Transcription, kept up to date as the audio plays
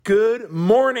Good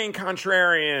morning,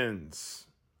 contrarians.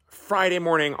 Friday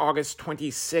morning, August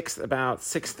 26th, about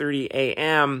 6:30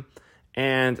 a.m.,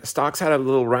 and stocks had a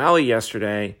little rally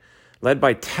yesterday, led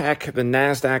by tech. The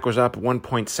Nasdaq was up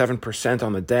 1.7%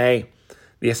 on the day.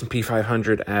 The S&P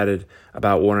 500 added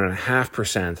about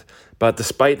 1.5%. But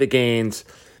despite the gains,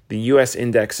 the U.S.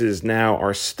 indexes now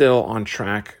are still on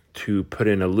track to put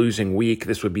in a losing week.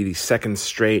 This would be the second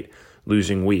straight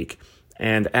losing week.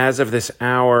 And as of this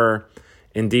hour,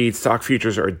 indeed, stock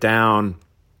futures are down.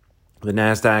 The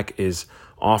Nasdaq is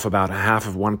off about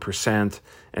 0.5%,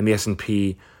 and the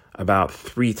S&P about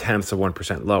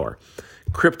 0.3% lower.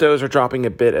 Cryptos are dropping a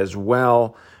bit as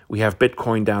well. We have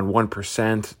Bitcoin down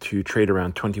 1% to trade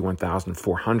around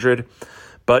 21,400.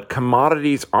 But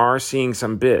commodities are seeing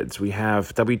some bids. We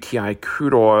have WTI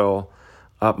crude oil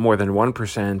up more than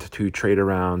 1% to trade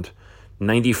around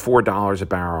 $94 a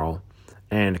barrel.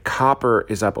 And copper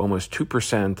is up almost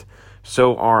 2%.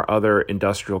 So are other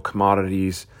industrial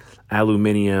commodities,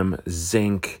 aluminum,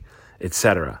 zinc,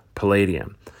 etc.,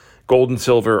 palladium. Gold and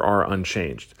silver are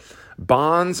unchanged.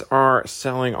 Bonds are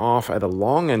selling off at the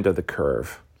long end of the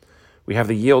curve. We have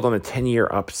the yield on the 10-year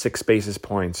up 6 basis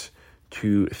points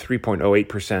to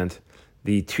 3.08%.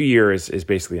 The 2-year is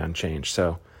basically unchanged.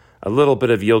 So a little bit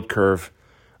of yield curve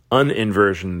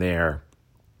uninversion there.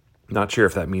 Not sure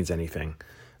if that means anything,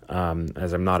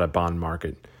 as I'm not a bond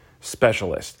market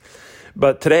specialist.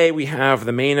 But today we have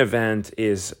the main event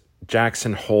is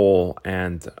Jackson Hole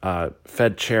and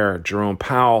Fed Chair Jerome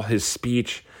Powell, his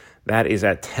speech. That is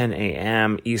at 10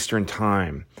 a.m. Eastern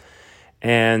Time.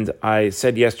 And I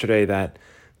said yesterday that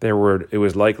it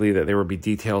was likely that there would be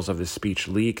details of the speech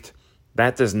leaked.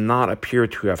 That does not appear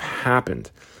to have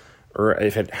happened. Or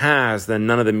if it has, then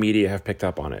none of the media have picked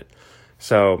up on it.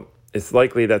 So it's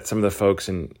likely that some of the folks,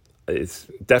 and it's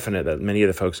definite that many of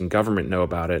the folks in government know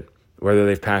about it. Whether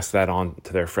they've passed that on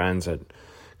to their friends at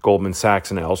Goldman Sachs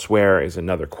and elsewhere is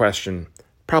another question.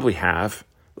 Probably have,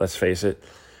 let's face it.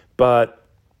 But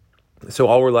so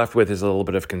all we're left with is a little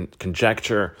bit of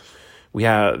conjecture. We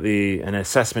have an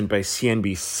assessment by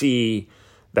CNBC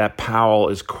that Powell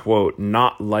is, quote,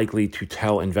 not likely to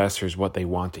tell investors what they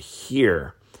want to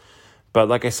hear. But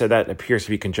like I said, that appears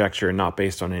to be conjecture and not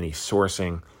based on any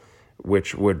sourcing,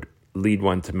 which would lead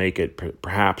one to make it,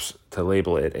 perhaps to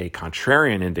label it a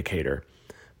contrarian indicator.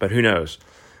 But who knows?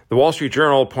 The Wall Street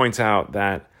Journal points out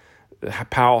that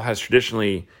Powell has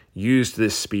traditionally used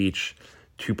this speech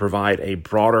to provide a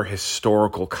broader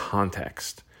historical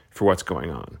context for what's going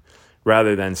on,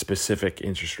 rather than specific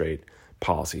interest rate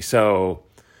policy. So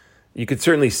you could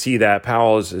certainly see that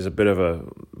Powell is a bit of a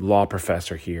law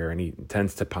professor here, and he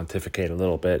tends to pontificate a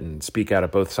little bit and speak out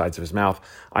of both sides of his mouth.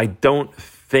 I don't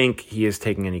think he is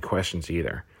taking any questions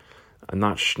either. I'm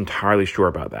not entirely sure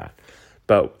about that.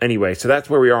 But anyway, so that's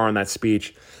where we are on that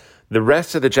speech. The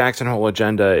rest of the Jackson Hole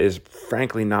agenda is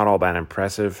frankly not all that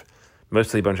impressive,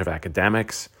 mostly a bunch of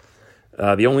academics.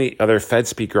 The only other Fed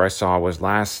speaker I saw was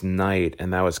last night,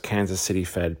 and that was Kansas City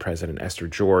Fed President Esther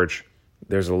George.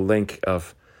 There's a link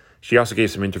of, she also gave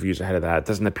some interviews ahead of that. It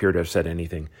doesn't appear to have said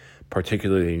anything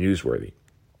particularly newsworthy.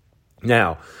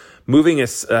 Now, moving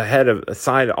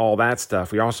aside all that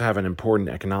stuff, we also have an important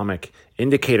economic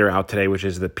indicator out today, which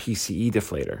is the PCE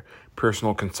deflator,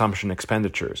 personal consumption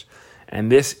expenditures.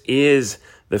 And this is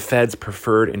the Fed's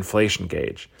preferred inflation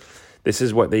gauge. This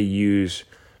is what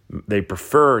they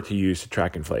prefer to use to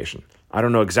track inflation. I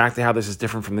don't know exactly how this is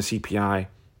different from the CPI.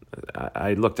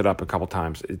 I looked it up a couple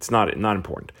times. It's not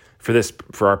important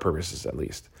for our purposes at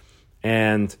least.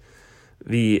 And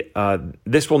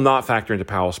this will not factor into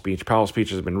Powell's speech. Powell's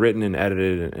speech has been written and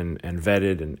edited and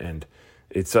vetted, and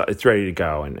it's ready to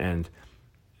go. And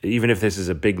even if this is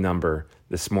a big number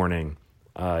this morning,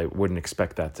 I wouldn't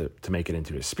expect that to make it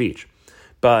into his speech.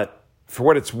 But for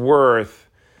what it's worth,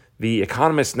 the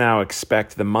economists now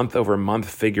expect the month-over-month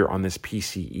figure on this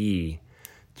PCE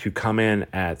to come in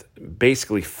at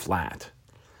basically flat.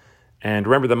 And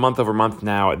remember, the month-over-month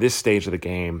now at this stage of the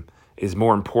game is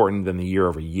more important than the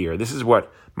year-over-year. This is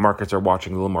what markets are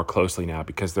watching a little more closely now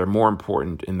because they're more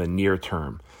important in the near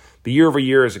term. The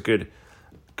year-over-year is a good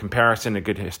comparison, a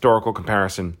good historical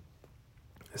comparison.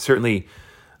 It certainly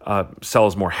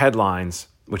sells more headlines,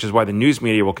 which is why the news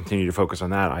media will continue to focus on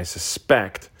that, I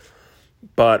suspect.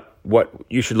 But what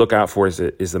you should look out for is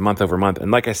the month over month.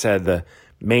 And like I said, the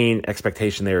main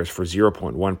expectation there is for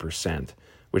 0.1%,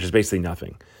 which is basically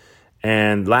nothing.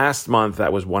 And last month,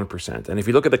 that was 1%. And if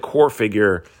you look at the core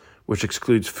figure, which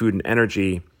excludes food and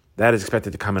energy, that is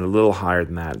expected to come in a little higher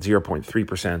than that,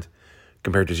 0.3%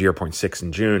 compared to 0.6%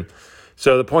 in June.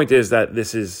 So the point is that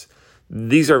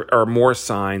these are more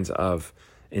signs of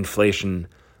inflation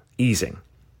easing.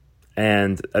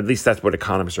 And at least that's what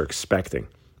economists are expecting.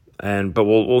 But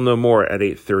we'll know more at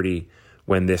 8:30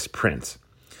 when this prints.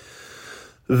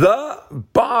 The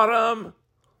bottom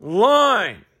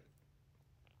line.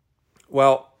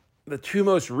 Well, the two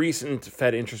most recent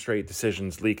Fed interest rate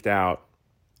decisions leaked out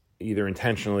either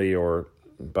intentionally or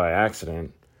by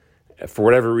accident. For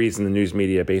whatever reason, the news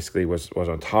media basically was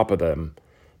on top of them.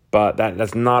 But that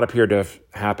does not appear to have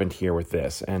happened here with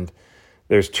this. And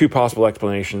there's two possible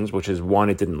explanations, which is one,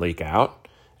 it didn't leak out.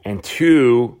 And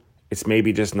two, it's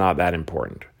maybe just not that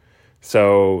important.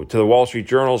 So to the Wall Street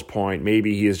Journal's point,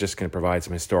 maybe he is just going to provide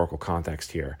some historical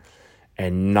context here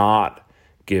and not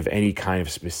give any kind of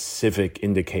specific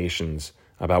indications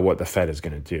about what the Fed is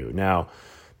going to do. Now,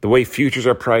 the way futures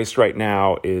are priced right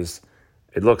now is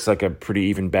it looks like a pretty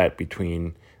even bet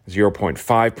between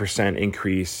 0.5%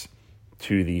 increase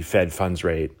to the Fed funds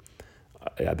rate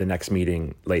at the next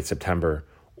meeting late September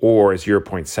or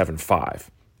 0.75.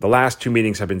 The last two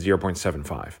meetings have been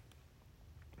 0.75.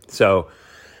 So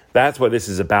that's what this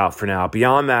is about for now.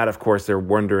 Beyond that, of course, they're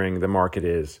wondering, the market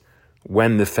is,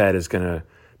 when the Fed is going to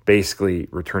basically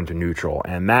return to neutral.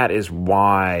 And that is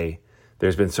why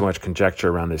there's been so much conjecture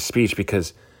around this speech,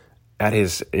 because in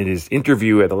his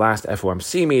interview at the last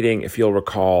FOMC meeting, if you'll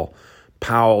recall,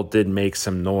 Powell did make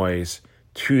some noise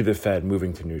to the Fed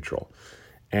moving to neutral.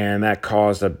 And that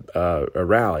caused a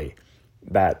rally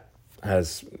that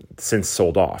has since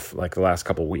sold off, like the last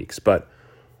couple of weeks. But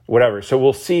whatever. So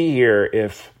we'll see here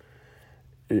if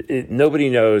nobody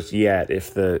knows yet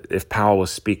if Powell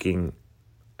was speaking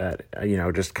at,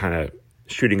 just kind of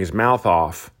shooting his mouth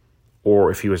off,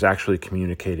 or if he was actually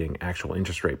communicating actual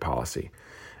interest rate policy.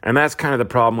 And that's kind of the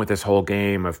problem with this whole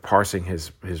game of parsing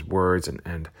his words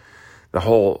and the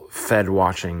whole Fed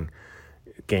watching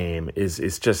game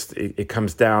is just it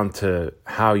comes down to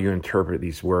how you interpret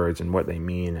these words and what they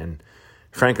mean. And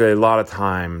frankly, a lot of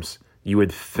times you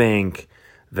would think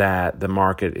that the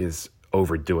market is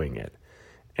overdoing it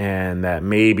and that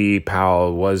maybe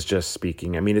Powell was just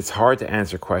speaking. I mean, it's hard to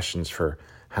answer questions for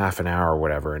half an hour or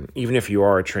whatever. And even if you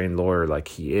are a trained lawyer like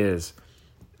he is,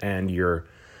 and you're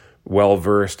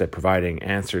well-versed at providing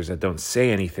answers that don't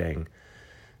say anything,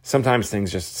 sometimes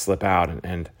things just slip out,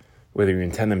 and whether you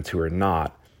intend them to or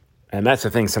not. And that's the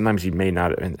thing. Sometimes you may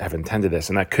not have intended this,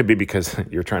 and that could be because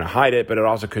you're trying to hide it, but it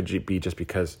also could be just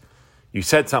because you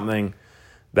said something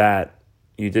that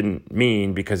you didn't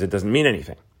mean because it doesn't mean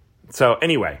anything. So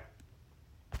anyway,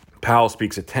 Powell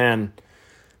speaks at 10.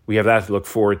 We have that to look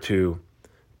forward to,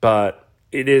 but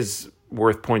it is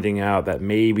worth pointing out that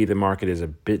maybe the market is a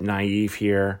bit naive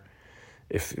here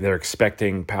if they're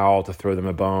expecting Powell to throw them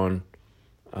a bone.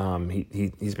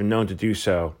 He's been known to do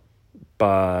so,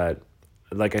 but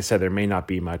like I said, there may not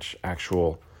be much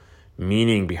actual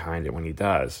meaning behind it when he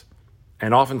does.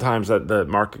 And oftentimes the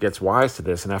market gets wise to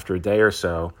this, and after a day or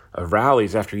so of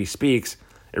rallies after he speaks,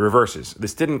 it reverses.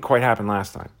 This didn't quite happen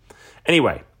last time.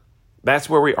 Anyway, that's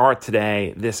where we are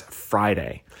today, this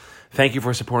Friday. Thank you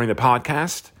for supporting the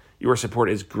podcast. Your support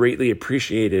is greatly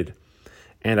appreciated,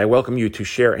 and I welcome you to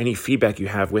share any feedback you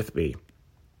have with me.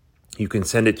 You can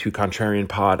send it to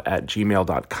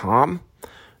contrarianpod@gmail.com.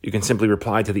 You can simply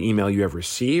reply to the email you have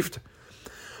received.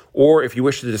 Or if you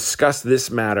wish to discuss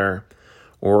this matter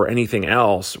or anything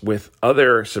else with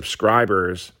other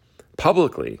subscribers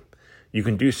publicly, you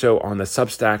can do so on the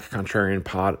Substack,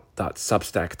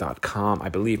 contrarianpod.substack.com. I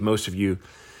believe most of you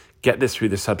get this through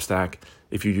the Substack.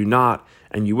 If you do not,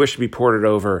 and you wish to be ported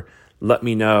over, let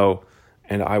me know,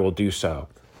 and I will do so.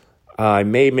 I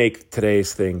may make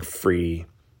today's thing free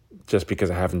just because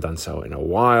I haven't done so in a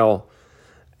while,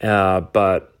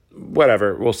 but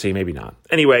whatever, we'll see, maybe not.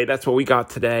 Anyway, that's what we got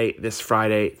today, this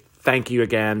Friday. Thank you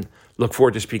again. Look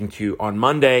forward to speaking to you on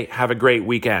Monday. Have a great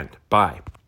weekend. Bye.